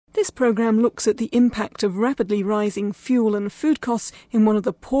This programme looks at the impact of rapidly rising fuel and food costs in one of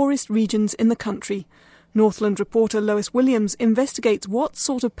the poorest regions in the country. Northland reporter Lois Williams investigates what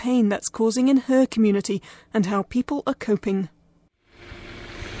sort of pain that's causing in her community and how people are coping.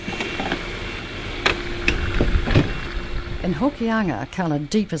 In Hokianga,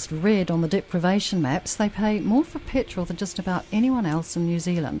 coloured deepest red on the deprivation maps, they pay more for petrol than just about anyone else in New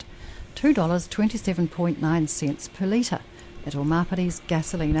Zealand. $2.27.9 per litre at Omapari's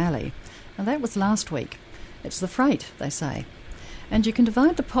Gasoline Alley. And that was last week. It's the freight, they say. And you can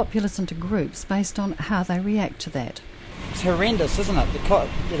divide the populace into groups based on how they react to that. It's horrendous, isn't it?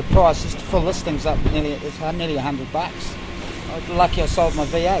 The price just to fill this thing's up nearly $100. I'm lucky I sold my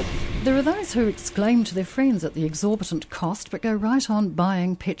V8. There are those who exclaim to their friends at the exorbitant cost but go right on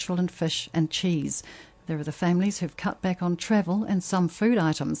buying petrol and fish and cheese. There are the families who've cut back on travel and some food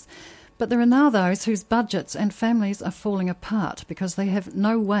items. But there are now those whose budgets and families are falling apart because they have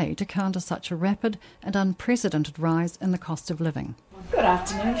no way to counter such a rapid and unprecedented rise in the cost of living. Good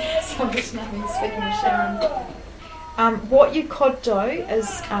afternoon. So I'm just speaking with Sharon. What you could do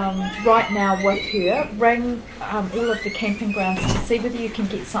is, right now with her, ring all of the camping grounds to see whether you can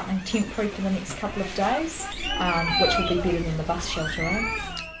get something temporary for the next couple of days, which will be better than the bus shelter, eh?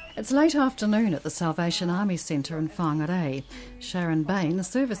 It's late afternoon at the Salvation Army Centre in Whangarei. Sharon Bain, the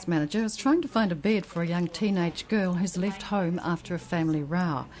service manager, is trying to find a bed for a young teenage girl who's left home after a family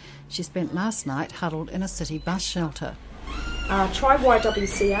row. She spent last night huddled in a city bus shelter. Try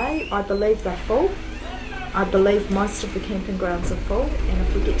YWCA. I believe they're full. I believe most of the camping grounds are full, and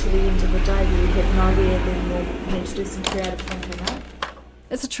if we get to the end of the day where we have nowhere, then we'll need to do some creative thinking, eh?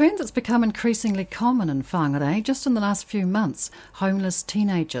 It's a trend that's become increasingly common in Whangarei just in the last few months, homeless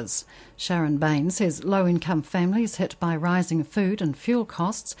teenagers. Sharon Bain says low-income families hit by rising food and fuel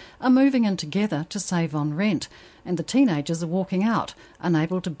costs are moving in together to save on rent, and the teenagers are walking out,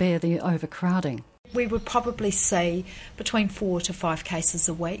 unable to bear the overcrowding. We would probably see between 4 to 5 cases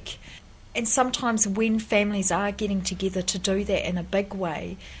a week. And sometimes when families are getting together to do that in a big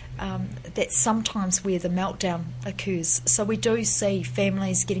way, that's sometimes where the meltdown occurs. So we do see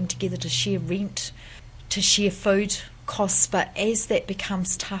families getting together to share rent, to share food costs, but as that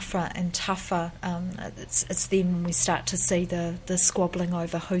becomes tougher and tougher, it's then when we start to see the squabbling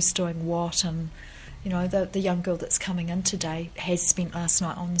over who's doing what, and the young girl that's coming in today has spent last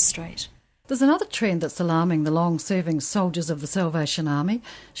night on the street. There's another trend that's alarming the long-serving soldiers of the Salvation Army.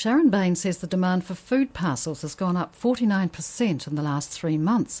 Sharon Bain says the demand for food parcels has gone up 49% in the last 3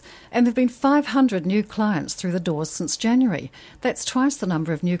 months, and there have been 500 new clients through the doors since January. That's twice the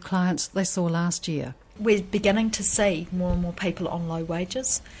number of new clients they saw last year. We're beginning to see more and more people on low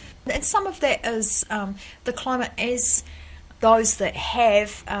wages, and some of that is the climate as those that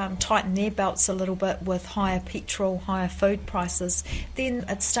have tightened their belts a little bit with higher petrol, higher food prices, then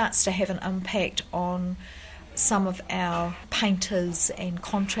it starts to have an impact on some of our painters and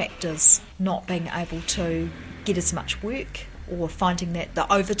contractors not being able to get as much work, or finding that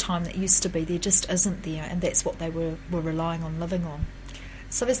the overtime that used to be there just isn't there, and that's what they were relying on living on.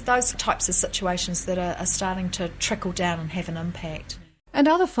 So there's those types of situations that are starting to trickle down and have an impact. And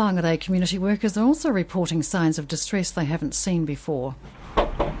other Whangarei community workers are also reporting signs of distress they haven't seen before.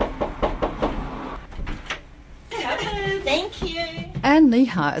 Hello, thank you. Anne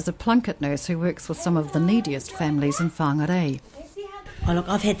Niha is a Plunket nurse who works with some of the neediest families in Whangarei. Oh, look,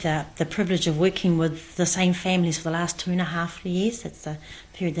 I've had the privilege of working with the same families for the last 2.5 years. That's the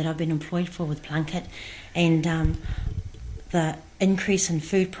period that I've been employed for with Plunket. And the increase in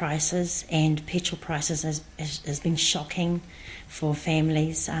food prices and petrol prices has been shocking for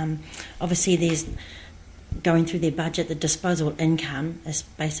families. Obviously, there's going through their budget, the disposable income is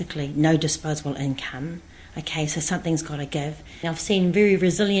basically no disposable income. Okay, so something's got to give. I've seen very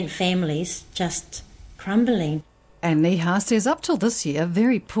resilient families just crumbling. And Niha says up till this year,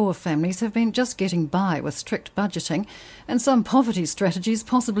 very poor families have been just getting by with strict budgeting and some poverty strategies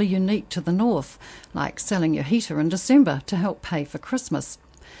possibly unique to the north, like selling your heater in December to help pay for Christmas.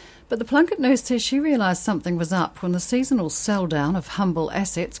 But the Plunket nurse says she realised something was up when the seasonal sell-down of humble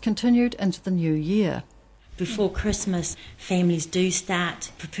assets continued into the new year. Before Christmas, families do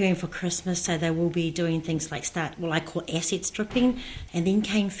start preparing for Christmas, so they will be doing things like what I call asset stripping. And then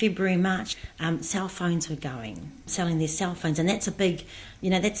came February, March, cell phones were selling their cell phones, and that's a big,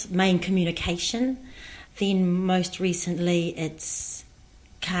 that's main communication. Then most recently, it's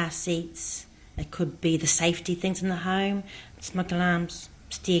car seats. It could be the safety things in the home, smoke alarms,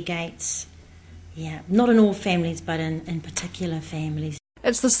 stair gates. Yeah, not in all families, but in particular families.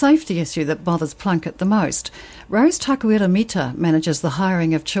 It's the safety issue that bothers Plunket the most. Rose Takuira-Mita manages the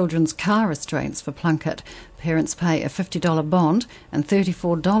hiring of children's car restraints for Plunket. Parents pay a $50 bond and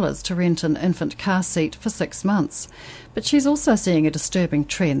 $34 to rent an infant car seat for 6 months. But she's also seeing a disturbing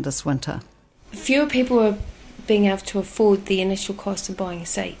trend this winter. Fewer people are being able to afford the initial cost of buying a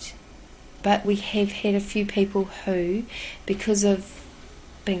seat. But we have had a few people who, because of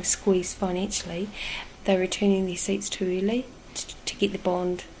being squeezed financially, they're returning their seats too early to get the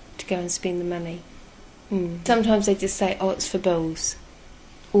bond to go and spend the money. Sometimes they just say, oh, it's for bills,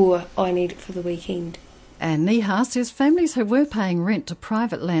 or I need it for the weekend. Anne Neha says families who were paying rent to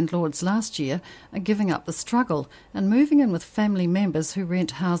private landlords last year are giving up the struggle and moving in with family members who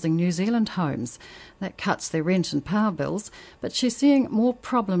rent Housing New Zealand homes. That cuts their rent and power bills, but she's seeing more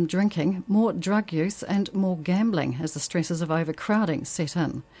problem drinking, more drug use and more gambling as the stresses of overcrowding set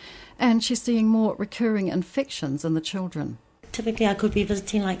in. And she's seeing more recurring infections in the children. Typically I could be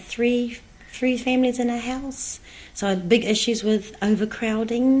visiting like three families in a house. So big issues with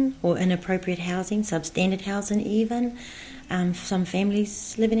overcrowding or inappropriate housing, substandard housing even. Some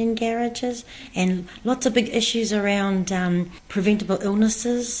families living in garages, and lots of big issues around preventable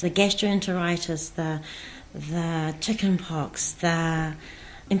illnesses, the gastroenteritis, the chicken pox, the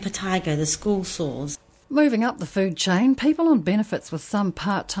impetigo, the school sores. Moving up the food chain, people on benefits with some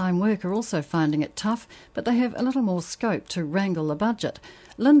part-time work are also finding it tough, but they have a little more scope to wrangle the budget.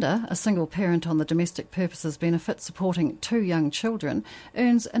 Linda, a single parent on the domestic purposes benefit supporting 2 young children,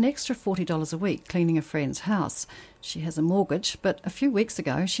 earns an extra $40 a week cleaning a friend's house. She has a mortgage, but a few weeks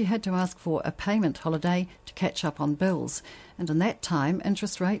ago she had to ask for a payment holiday to catch up on bills. And in that time,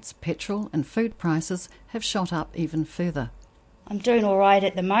 interest rates, petrol and food prices have shot up even further. I'm doing all right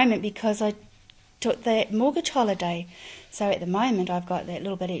at the moment because I took that mortgage holiday. So at the moment I've got that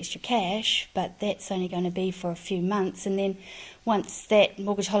little bit extra cash, but that's only going to be for a few months, and then once that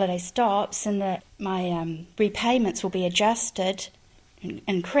mortgage holiday stops and my repayments will be adjusted,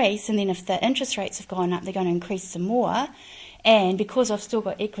 increase, and then if the interest rates have gone up they're going to increase some more, and because I've still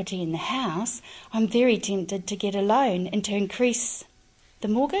got equity in the house I'm very tempted to get a loan and to increase the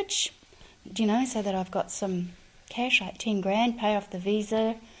mortgage, so that I've got some cash, like 10 grand, pay off the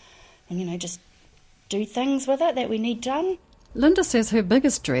visa and just do things with it that we need done. Linda says her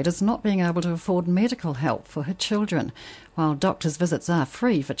biggest dread is not being able to afford medical help for her children. While doctors' visits are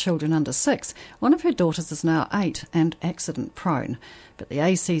free for children under 6, one of her daughters is now 8 and accident prone. But the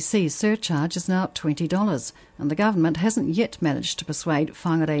ACC surcharge is now $20, and the government hasn't yet managed to persuade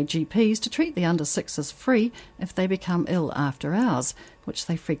whangārei GPs to treat the under 6s free if they become ill after hours, which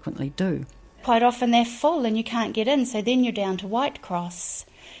they frequently do. Quite often they're full and you can't get in, so then you're down to White Cross.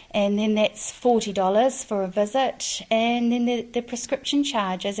 And then that's $40 for a visit, and then the prescription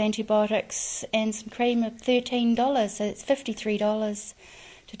charges, antibiotics and some cream of $13, so it's $53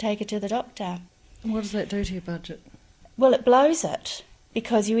 to take her to the doctor. What does that do to your budget? Well, it blows it,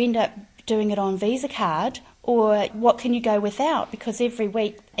 because you end up doing it on Visa card, or what can you go without, because every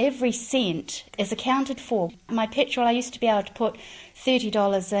week, every cent is accounted for. My petrol, I used to be able to put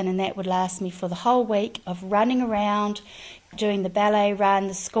 $30 in, and that would last me for the whole week of running around, doing the ballet run,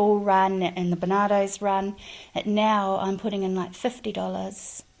 the school run and the Bernardo's run. And now I'm putting in like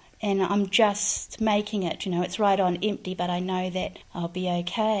 $50 and I'm just making it, it's right on empty, but I know that I'll be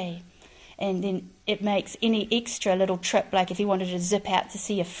okay. And then it makes any extra little trip, like if you wanted to zip out to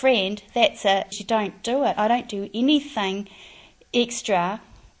see a friend, that's it. You don't do it. I don't do anything extra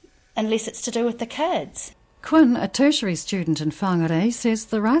unless it's to do with the kids. Quinn, a tertiary student in Whangarei, says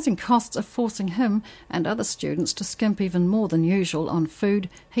the rising costs are forcing him and other students to skimp even more than usual on food,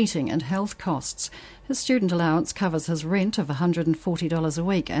 heating and health costs. His student allowance covers his rent of $140 a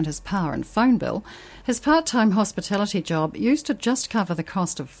week and his power and phone bill. His part-time hospitality job used to just cover the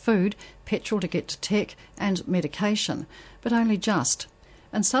cost of food, petrol to get to tech and medication, but only just.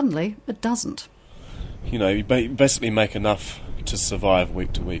 And suddenly it doesn't. You basically make enough to survive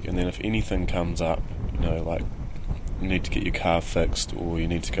week to week, and then if anything comes up, like you need to get your car fixed or you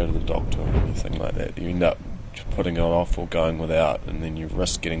need to go to the doctor or anything like that, you end up putting it off or going without, and then you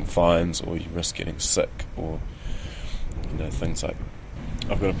risk getting fines or you risk getting sick, or things like,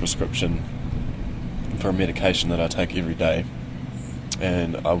 I've got a prescription for a medication that I take every day,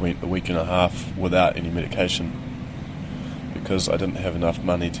 and I went a week and a half without any medication because I didn't have enough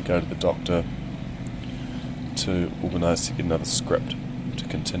money to go to the doctor to organise to get another script to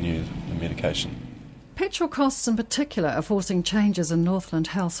continue the medication. Petrol costs in particular are forcing changes in Northland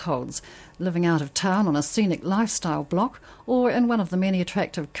households. Living out of town on a scenic lifestyle block or in one of the many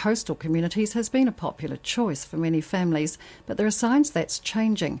attractive coastal communities has been a popular choice for many families, but there are signs that's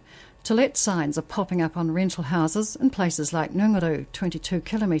changing. To let signs are popping up on rental houses in places like Nguru, 22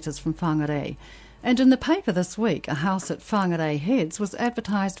 kilometres from Whangarei. And in the paper this week, a house at Whangarei Heads was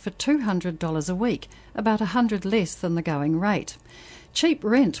advertised for $200 a week, about $100 less than the going rate. Cheap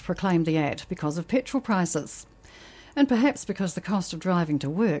rent, proclaimed the ad, because of petrol prices. And perhaps because the cost of driving to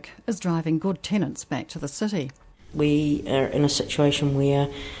work is driving good tenants back to the city. We are in a situation where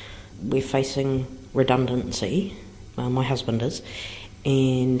we're facing redundancy, my husband is,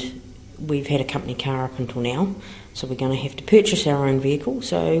 and we've had a company car up until now, so we're going to have to purchase our own vehicle,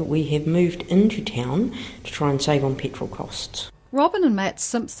 so we have moved into town to try and save on petrol costs. Robin and Matt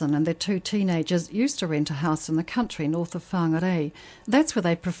Simpson and their 2 teenagers used to rent a house in the country north of Whangarei. That's where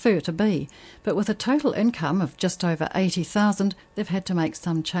they prefer to be. But with a total income of just over $80,000, they've had to make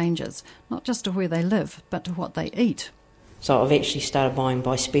some changes, not just to where they live, but to what they eat. So I've actually started buying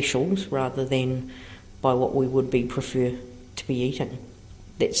by specials rather than by what we would prefer to be eating.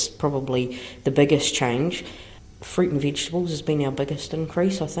 That's probably the biggest change. Fruit and vegetables has been our biggest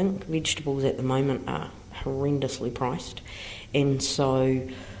increase, I think. Vegetables at the moment are horrendously priced. And so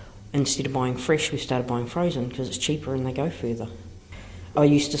instead of buying fresh, we started buying frozen because it's cheaper and they go further. I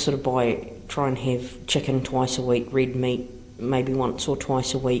used to sort of try and have chicken twice a week, red meat maybe once or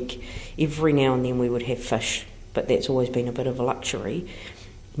twice a week. Every now and then we would have fish, but that's always been a bit of a luxury.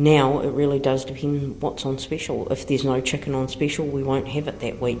 Now it really does depend what's on special. If there's no chicken on special, we won't have it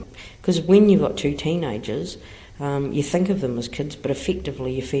that week. Because when you've got 2 teenagers, you think of them as kids, but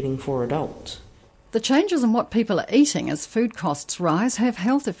effectively you're feeding 4 adults. The changes in what people are eating as food costs rise have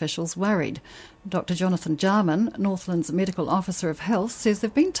health officials worried. Dr Jonathan Jarman, Northland's Medical Officer of Health, says there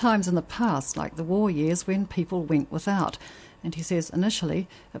have been times in the past, like the war years, when people went without. And he says initially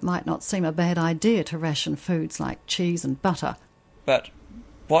it might not seem a bad idea to ration foods like cheese and butter. But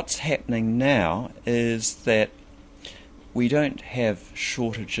what's happening now is that we don't have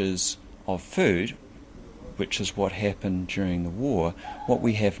shortages of food, which is what happened during the war. What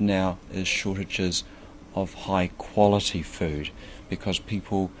we have now is shortages of high quality food because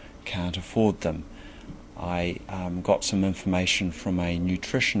people can't afford them. I got some information from a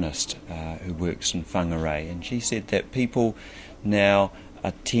nutritionist who works in Whangarei, and she said that people now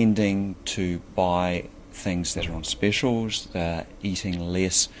are tending to buy things that are on specials, they're eating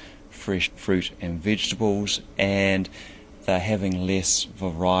less fresh fruit and vegetables, and they're having less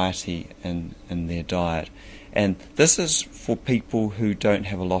variety in their diet. And this is for people who don't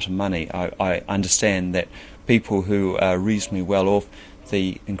have a lot of money. I understand that people who are reasonably well off,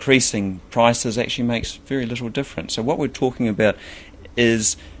 the increasing prices actually makes very little difference. So what we're talking about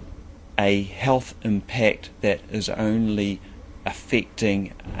is a health impact that is only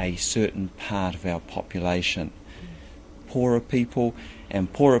affecting a certain part of our population. Poorer people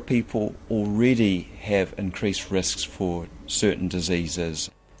already have increased risks for certain diseases.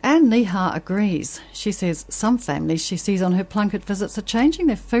 Anne Neha agrees. She says some families she sees on her Plunket visits are changing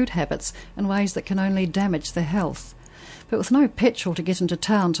their food habits in ways that can only damage their health. But with no petrol to get into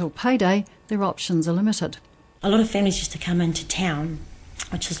town till payday, their options are limited. A lot of families used to come into town,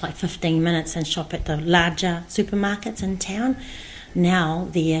 which is like 15 minutes, and shop at the larger supermarkets in town. Now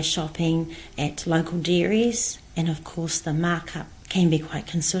they're shopping at local dairies, and of course the markup can be quite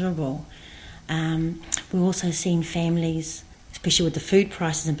considerable. We've also seen families, especially with the food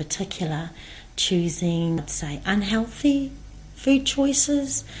prices in particular, choosing, I'd say, unhealthy food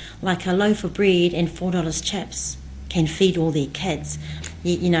choices, like a loaf of bread and $4 chips can feed all their kids,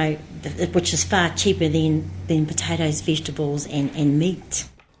 which is far cheaper than potatoes, vegetables and meat.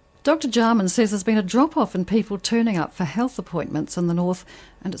 Dr Jarman says there's been a drop-off in people turning up for health appointments in the north,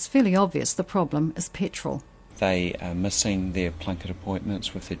 and it's fairly obvious the problem is petrol. They are missing their Plunket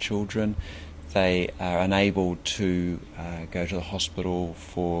appointments with their children. They are unable to go to the hospital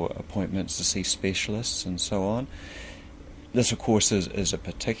for appointments to see specialists and so on. This, of course, is a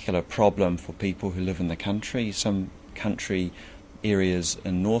particular problem for people who live in the country. Some country areas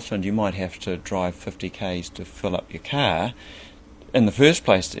in Northland, you might have to drive 50 k's to fill up your car in the first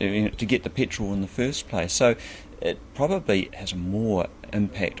place, to get the petrol in the first place. So it probably has more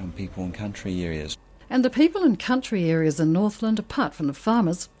impact on people in country areas. And the people in country areas in Northland, apart from the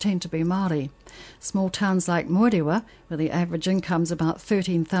farmers, tend to be Māori. Small towns like Moerewa, where the average income's about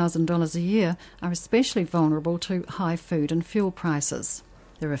 $13,000 a year, are especially vulnerable to high food and fuel prices.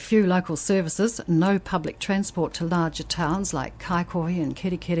 There are few local services, no public transport to larger towns like Kaikohe and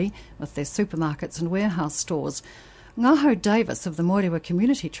Kirikiri, with their supermarkets and warehouse stores. Ngaho Davis of the Moerewa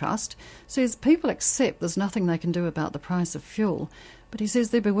Community Trust says people accept there's nothing they can do about the price of fuel, but he says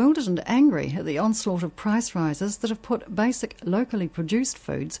they're bewildered and angry at the onslaught of price rises that have put basic locally produced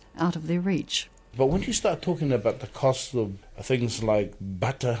foods out of their reach. But when you start talking about the cost of things like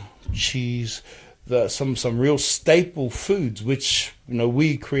butter, cheese, some real staple foods which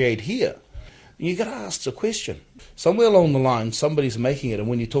we create here, you got to ask the question. Somewhere along the line, somebody's making it, and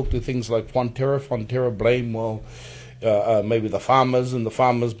when you talk to things like Fonterra blame, maybe the farmers, and the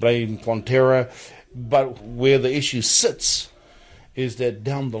farmers blame Fonterra. But where the issue sits is that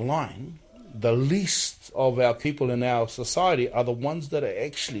down the line, the least of our people in our society are the ones that are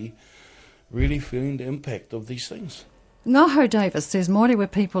actually really feeling the impact of these things. Ngaho Davis says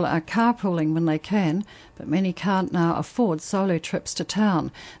Moriwa people are carpooling when they can, but many can't now afford solo trips to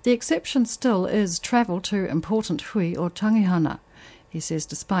town. The exception still is travel to important hui or tangihana. He says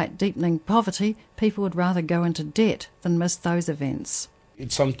despite deepening poverty, people would rather go into debt than miss those events.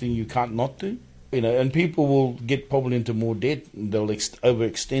 It's something you can't not do, and people will get probably into more debt. They'll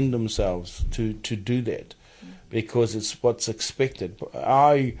overextend themselves to do that because it's what's expected.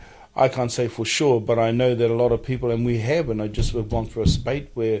 I can't say for sure, but I know that a lot of people, and we've gone through a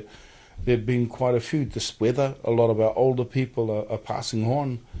spate where there have been quite a few. This weather, a lot of our older people are passing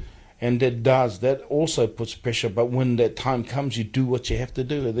on, and that also puts pressure. But when that time comes, you do what you have to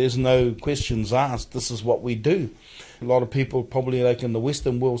do. There's no questions asked. This is what we do. A lot of people probably like in the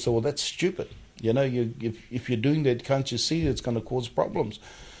Western world say, well, that's stupid. If you're doing that, can't you see it's going to cause problems?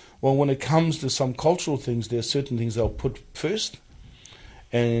 Well, when it comes to some cultural things, there are certain things they'll put first,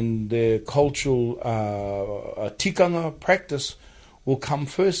 and their cultural tikanga practice will come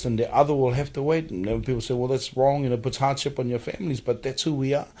first, and the other will have to wait. And people say, well, that's wrong, it puts hardship on your families, but that's who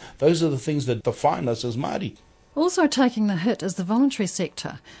we are. Those are the things that define us as Māori. Also taking the hit is the voluntary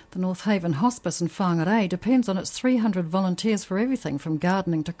sector. The North Haven Hospice in Whangarei depends on its 300 volunteers for everything from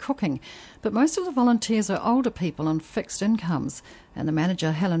gardening to cooking. But most of the volunteers are older people on fixed incomes. And the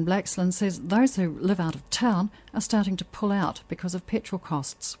manager, Helen Blaxland, says those who live out of town are starting to pull out because of petrol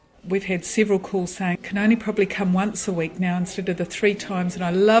costs. We've had several calls saying can only probably come once a week now instead of the 3 times, and I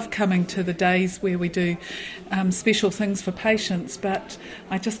love coming to the days where we do special things for patients, but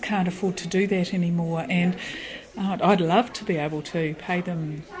I just can't afford to do that anymore. And I'd love to be able to pay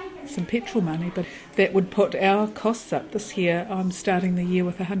them some petrol money, but that would put our costs up. This year I'm starting the year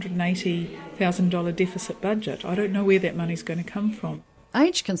with a $180,000 deficit budget. I don't know where that money's going to come from.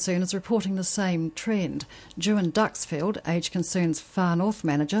 Age Concern is reporting the same trend. Juan Duxfield, Age Concern's Far North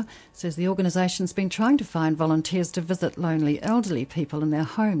manager, says the organisation's been trying to find volunteers to visit lonely elderly people in their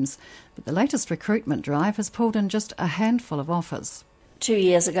homes, but the latest recruitment drive has pulled in just a handful of offers. 2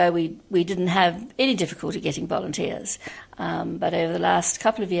 years ago we didn't have any difficulty getting volunteers, but over the last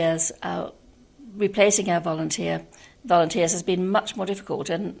couple of years replacing our volunteers has been much more difficult,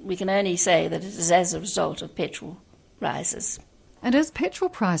 and we can only say that it is as a result of petrol rises. And as petrol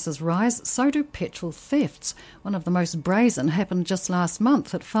prices rise, so do petrol thefts. One of the most brazen happened just last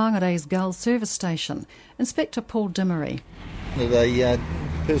month at Whangarei's Gull service station. Inspector Paul Dimmery. The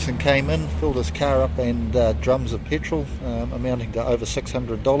person came in, filled his car up and drums of petrol, amounting to over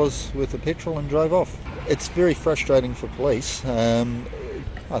 $600 worth of petrol, and drove off. It's very frustrating for police. I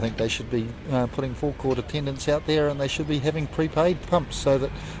think they should be putting full-court attendants out there, and they should be having prepaid pumps so that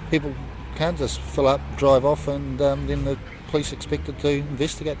people can't just fill up, drive off, and then the police expected to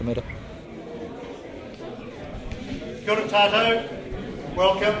investigate the matter. Kia ora tātou.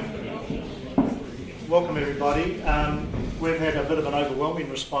 Welcome everybody. We've had a bit of an overwhelming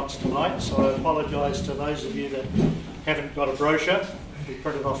response tonight, so I apologise to those of you that haven't got a brochure. We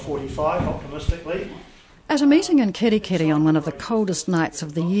printed off 45 optimistically. At a meeting in Kerikeri on one of the coldest nights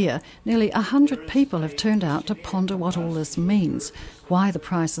of the year, nearly 100 people have turned out to ponder what all this means, why the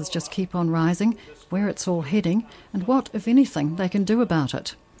prices just keep on rising, where it's all heading, and what, if anything, they can do about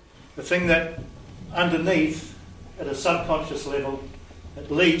it. The thing that underneath, at a subconscious level,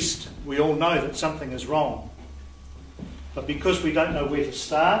 at least we all know that something is wrong. But because we don't know where to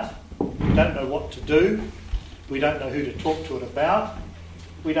start, we don't know what to do, we don't know who to talk to it about,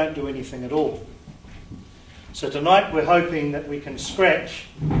 we don't do anything at all. So tonight we're hoping that we can scratch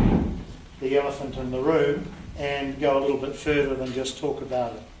the elephant in the room and go a little bit further than just talk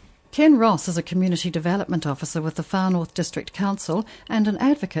about it. Ken Ross is a Community Development Officer with the Far North District Council and an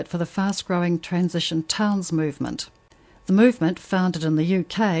advocate for the fast-growing Transition Towns movement. The movement, founded in the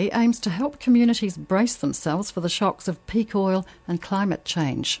UK, aims to help communities brace themselves for the shocks of peak oil and climate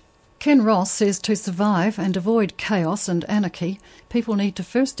change. Ken Ross says to survive and avoid chaos and anarchy, people need to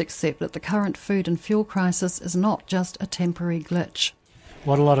first accept that the current food and fuel crisis is not just a temporary glitch.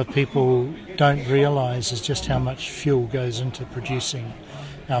 What a lot of people don't realise is just how much fuel goes into producing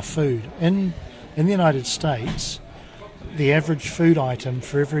our food. In the United States, the average food item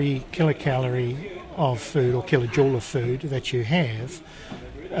for every kilocalorie of food or kilojoule of food that you have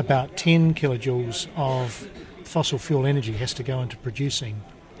about 10 kilojoules of fossil fuel energy has to go into producing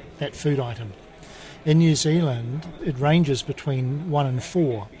that food item. In New Zealand, it ranges between 1 and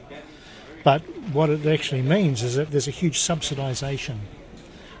 4. But what it actually means is that there's a huge subsidisation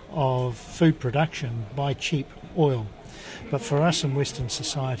of food production by cheap oil. But for us in Western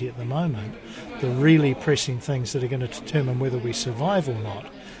society at the moment, the really pressing things that are going to determine whether we survive or not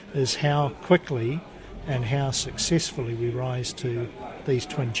is how quickly and how successfully we rise to these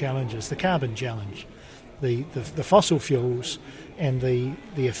twin challenges, the carbon challenge, the fossil fuels and the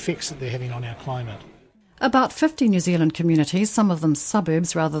effects that they're having on our climate. About 50 New Zealand communities, some of them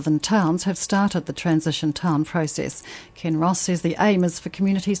suburbs rather than towns, have started the transition town process. Ken Ross says the aim is for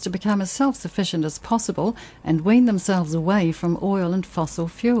communities to become as self-sufficient as possible and wean themselves away from oil and fossil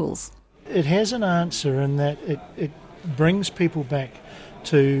fuels. It has an answer in that it brings people back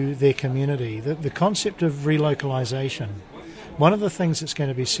to their community. The concept of relocalisation, one of the things that's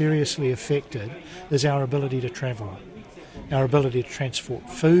going to be seriously affected is our ability to travel. Our ability to transport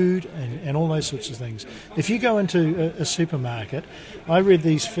food and all those sorts of things. If you go into a supermarket, I read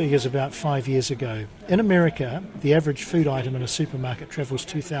these figures about 5 years ago. In America, the average food item in a supermarket travels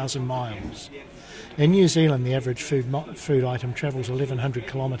 2,000 miles. In New Zealand, the average food item travels 1,100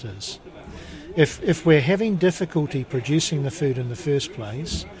 kilometres. If we're having difficulty producing the food in the first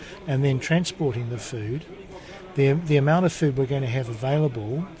place and then transporting the food, the amount of food we're going to have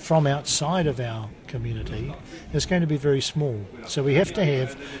available from outside of our community is going to be very small. So we have to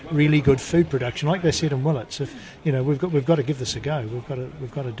have really good food production, like they said in Willits. We've got to give this a go.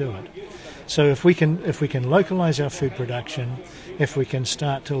 We've got to do it. So if we can localise our food production, if we can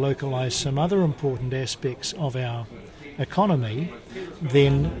start to localise some other important aspects of our economy,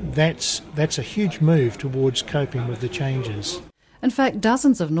 then that's a huge move towards coping with the changes. In fact,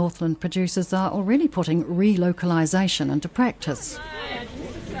 dozens of Northland producers are already putting relocalisation into practice.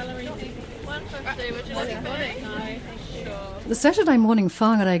 The Saturday morning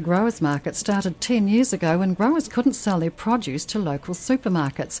Whangarei Growers Market started 10 years ago when growers couldn't sell their produce to local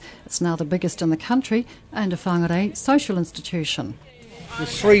supermarkets. It's now the biggest in the country and a Whangarei social institution.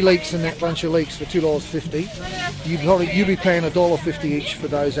 There's 3 leeks in that bunch of leeks for $2.50. You'd be paying $1.50 each for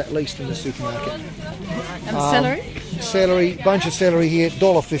those at least in the supermarket. And celery? Celery, bunch of celery here,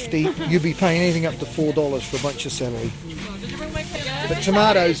 $1.50. You'd be paying anything up to $4 for a bunch of celery. But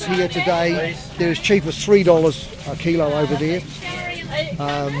tomatoes here today, they're as cheap as $3 a kilo over there.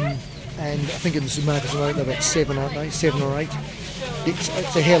 And I think in the supermarkets they're about 7, aren't they? 7 or 8.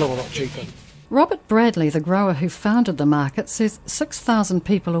 It's a hell of a lot cheaper. Robert Bradley, the grower who founded the market, says 6,000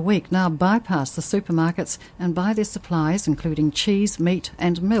 people a week now bypass the supermarkets and buy their supplies, including cheese, meat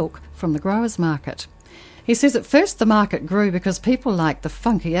and milk, from the growers' market. He says at first the market grew because people liked the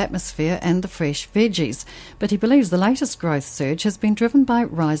funky atmosphere and the fresh veggies, but he believes the latest growth surge has been driven by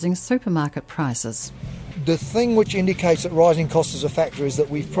rising supermarket prices. The thing which indicates that rising costs is a factor is that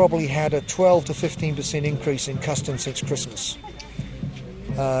we've probably had a 12 to 15% increase in customs since Christmas.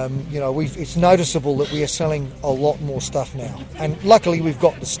 It's noticeable that we are selling a lot more stuff now, and luckily we've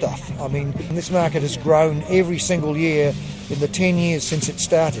got the stuff. I mean, this market has grown every single year in the 10 years since it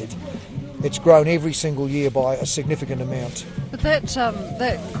started. It's grown every single year by a significant amount. But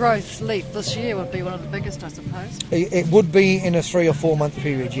that growth leap this year would be one of the biggest, I suppose? It would be in a 3 or 4 month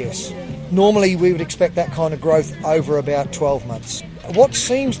period, yes. Normally we would expect that kind of growth over about 12 months. What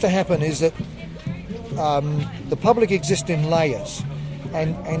seems to happen is that the public exists in layers.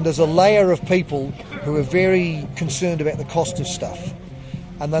 And there's a layer of people who are very concerned about the cost of stuff.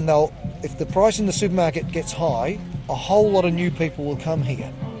 And then if the price in the supermarket gets high, a whole lot of new people will come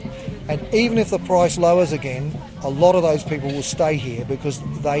here. And even if the price lowers again, a lot of those people will stay here because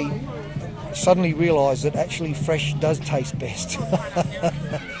they suddenly realise that actually fresh does taste best.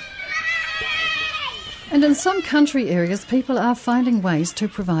 And in some country areas, people are finding ways to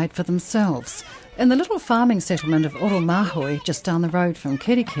provide for themselves. In the little farming settlement of Oromahoi, just down the road from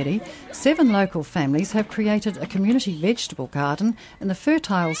Kerikeri, 7 local families have created a community vegetable garden in the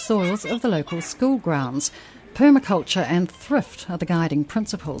fertile soils of the local school grounds. Permaculture and thrift are the guiding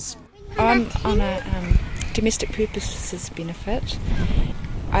principles. I'm on a domestic purposes benefit.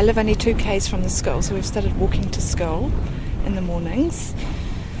 I live only 2 k's from the school, so we've started walking to school in the mornings.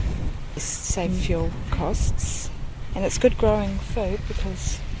 Save fuel costs, and it's good growing food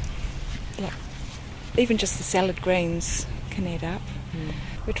because even just the salad greens can add up.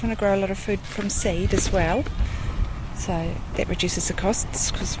 We're trying to grow a lot of food from seed as well, so that reduces the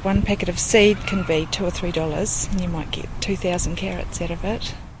costs because 1 packet of seed can be $2 or $3 and you might get 2,000 carrots out of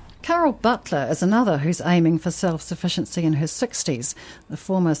it. Carol Butler is another who's aiming for self-sufficiency in her 60s. The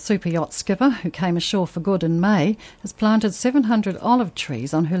former super yacht skipper, who came ashore for good in May, has planted 700 olive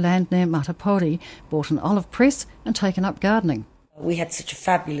trees on her land near Matapori, bought an olive press and taken up gardening. We had such a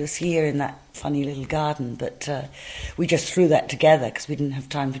fabulous year in that funny little garden, but we just threw that together because we didn't have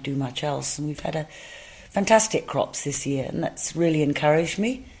time to do much else. And we've had a fantastic crops this year, and that's really encouraged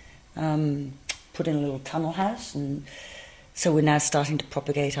me. Put in a little tunnel house, and so we're now starting to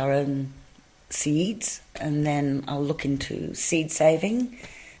propagate our own seeds, and then I'll look into seed saving.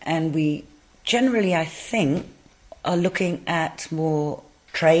 And we generally, I think, are looking at more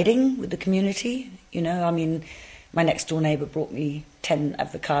trading with the community. You know, I mean, my next door neighbour brought me 10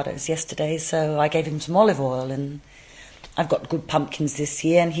 avocados yesterday, so I gave him some olive oil, and I've got good pumpkins this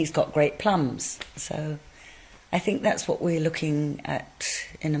year, and he's got great plums. So I think that's what we're looking at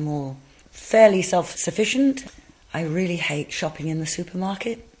in a more fairly self-sufficient. I really hate shopping in the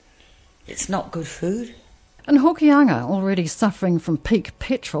supermarket. It's not good food. In Hokianga, already suffering from peak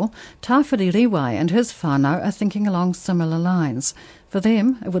petrol, Tawhiri Riwai and his whānau are thinking along similar lines. For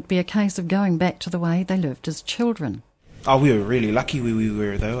them, it would be a case of going back to the way they lived as children. Oh, we were really lucky where we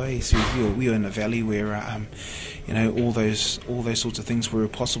were, though. So we were in a valley where, all those sorts of things were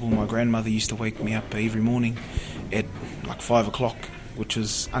possible. My grandmother used to wake me up every morning at like 5 o'clock, which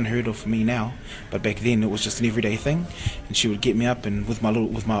was unheard of for me now, but back then it was just an everyday thing. And she would get me up and with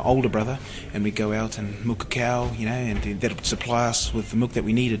my older brother, and we'd go out and milk a cow, and that would supply us with the milk that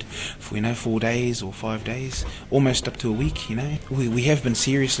we needed for 4 days or 5 days, almost up to a week. We have been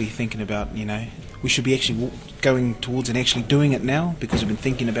seriously thinking about we should be actually going towards and actually doing it now, because we've been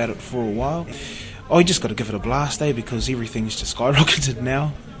thinking about it for a while. You just got to give it a blast, because everything's just skyrocketed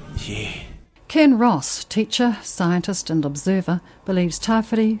now. Yeah. Ken Ross, teacher, scientist and observer, believes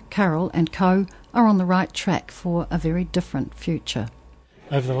Tawhiri, Carol and co are on the right track for a very different future.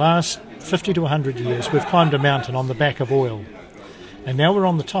 Over the last 50 to 100 years, we've climbed a mountain on the back of oil. And now we're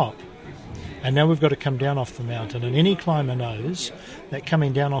on the top. And now we've got to come down off the mountain. And any climber knows that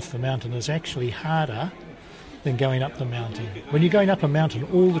coming down off the mountain is actually harder than going up the mountain. When you're going up a mountain,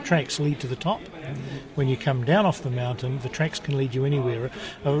 all the tracks lead to the top. When you come down off the mountain, the tracks can lead you anywhere.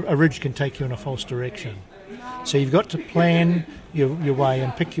 A ridge can take you in a false direction. So you've got to plan your way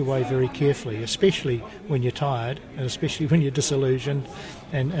and pick your way very carefully, especially when you're tired and especially when you're disillusioned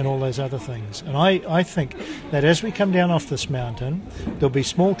and all those other things. And I think that as we come down off this mountain, there'll be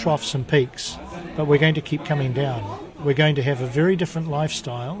small troughs and peaks, but we're going to keep coming down. We're going to have a very different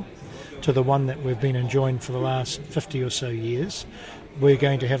lifestyle to the one that we've been enjoying for the last 50 or so years. We're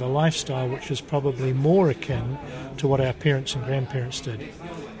going to have a lifestyle which is probably more akin to what our parents and grandparents did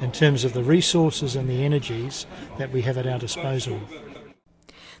in terms of the resources and the energies that we have at our disposal.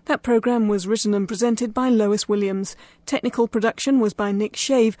 That programme was written and presented by Lois Williams. Technical production was by Nick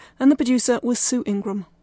Shave and the producer was Sue Ingram.